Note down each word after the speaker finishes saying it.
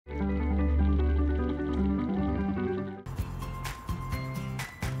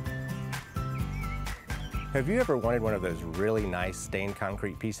Have you ever wanted one of those really nice stained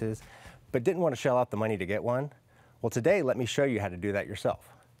concrete pieces, but didn't want to shell out the money to get one? Well, today let me show you how to do that yourself.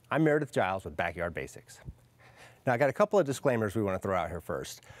 I'm Merrideth Jiles with Backyard Basics. Now I got a couple of disclaimers we want to throw out here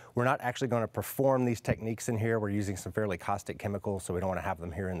first. We're not actually going to perform these techniques in here. We're using some fairly caustic chemicals, so we don't want to have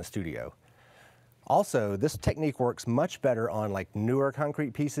them here in the studio. Also, this technique works much better on like newer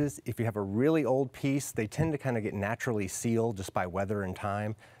concrete pieces. If you have a really old piece, they tend to kind of get naturally sealed just by weather and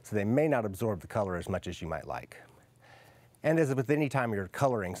time, so they may not absorb the color as much as you might like. And as with any time you're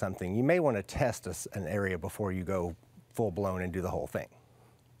coloring something, you may want to test an area before you go full blown and do the whole thing.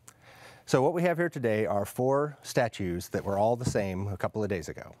 So what we have here today are 4 statues that were all the same a couple of days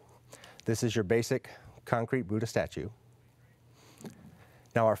ago. This is your basic concrete Buddha statue.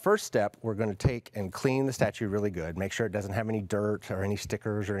 Now our first step, we're going to take and clean the statue really good, make sure it doesn't have any dirt or any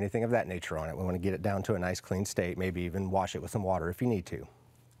stickers or anything of that nature on it. We want to get it down to a nice clean state, maybe even wash it with some water if you need to.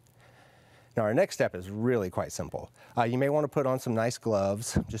 Now our next step is really quite simple. You may want to put on some nice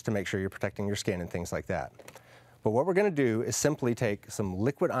gloves just to make sure you're protecting your skin and things like that. But what we're going to do is simply take some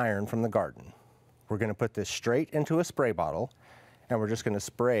liquid iron from the garden. We're going to put this straight into a spray bottle and we're just going to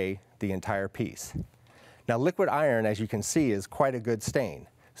spray the entire piece. Now liquid iron, as you can see, is quite a good stain.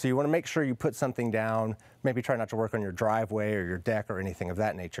 So you want to make sure you put something down, maybe try not to work on your driveway or your deck or anything of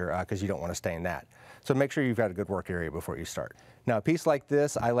that nature because you don't want to stain that. So make sure you've got a good work area before you start. Now a piece like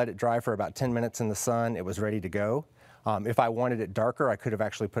this, I let it dry for about 10 minutes in the sun. It was ready to go. If I wanted it darker, I could have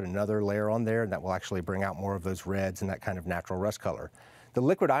actually put another layer on there and that will actually bring out more of those reds and that kind of natural rust color. The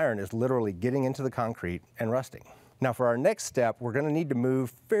liquid iron is literally getting into the concrete and rusting. Now for our next step, we're going to need to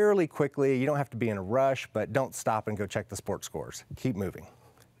move fairly quickly. You don't have to be in a rush, but don't stop and go check the sports scores. Keep moving.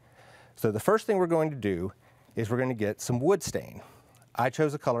 So the first thing we're going to do is we're going to get some wood stain. I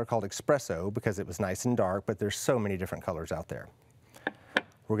chose a color called Espresso because it was nice and dark, but there's so many different colors out there.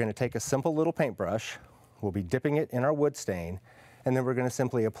 We're going to take a simple little paintbrush. We'll be dipping it in our wood stain, and then we're going to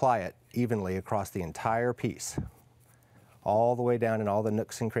simply apply it evenly across the entire piece, all the way down in all the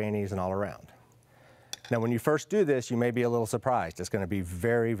nooks and crannies and all around. Now when you first do this, you may be a little surprised. It's going to be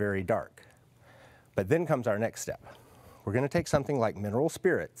very, very dark. But then comes our next step. We're going to take something like mineral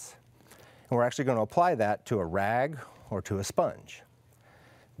spirits, and we're actually going to apply that to a rag or to a sponge.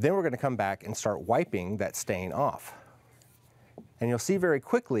 Then we're going to come back and start wiping that stain off. And you'll see very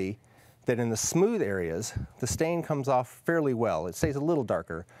quickly that in the smooth areas, the stain comes off fairly well. It stays a little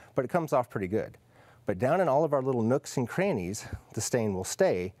darker, but it comes off pretty good. But down in all of our little nooks and crannies, the stain will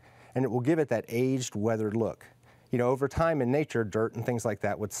stay, and it will give it that aged, weathered look. You know, over time in nature, dirt and things like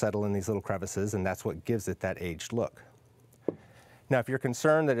that would settle in these little crevices, and that's what gives it that aged look. Now, if you're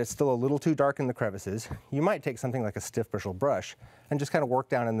concerned that it's still a little too dark in the crevices, you might take something like a stiff bristle brush and just kind of work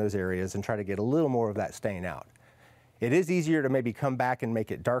down in those areas and try to get a little more of that stain out. It is easier to maybe come back and make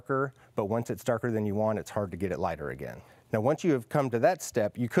it darker, but once it's darker than you want, it's hard to get it lighter again. Now, once you have come to that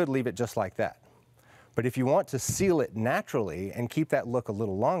step, you could leave it just like that. But if you want to seal it naturally and keep that look a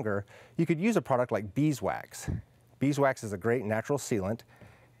little longer, you could use a product like beeswax. Beeswax is a great natural sealant,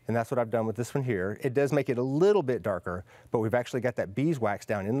 and that's what I've done with this one here. It does make it a little bit darker, but we've actually got that beeswax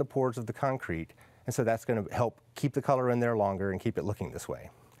down in the pores of the concrete, and so that's going to help keep the color in there longer and keep it looking this way.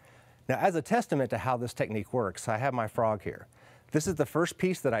 Now, as a testament to how this technique works, I have my frog here. This is the first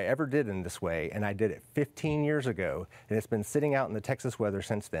piece that I ever did in this way, and I did it 15 years ago, and it's been sitting out in the Texas weather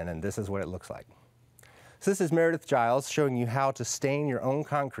since then, and this is what it looks like. So this is Merrideth Jiles showing you how to stain your own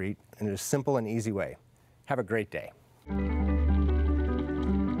concrete in a simple and easy way. Have a great day.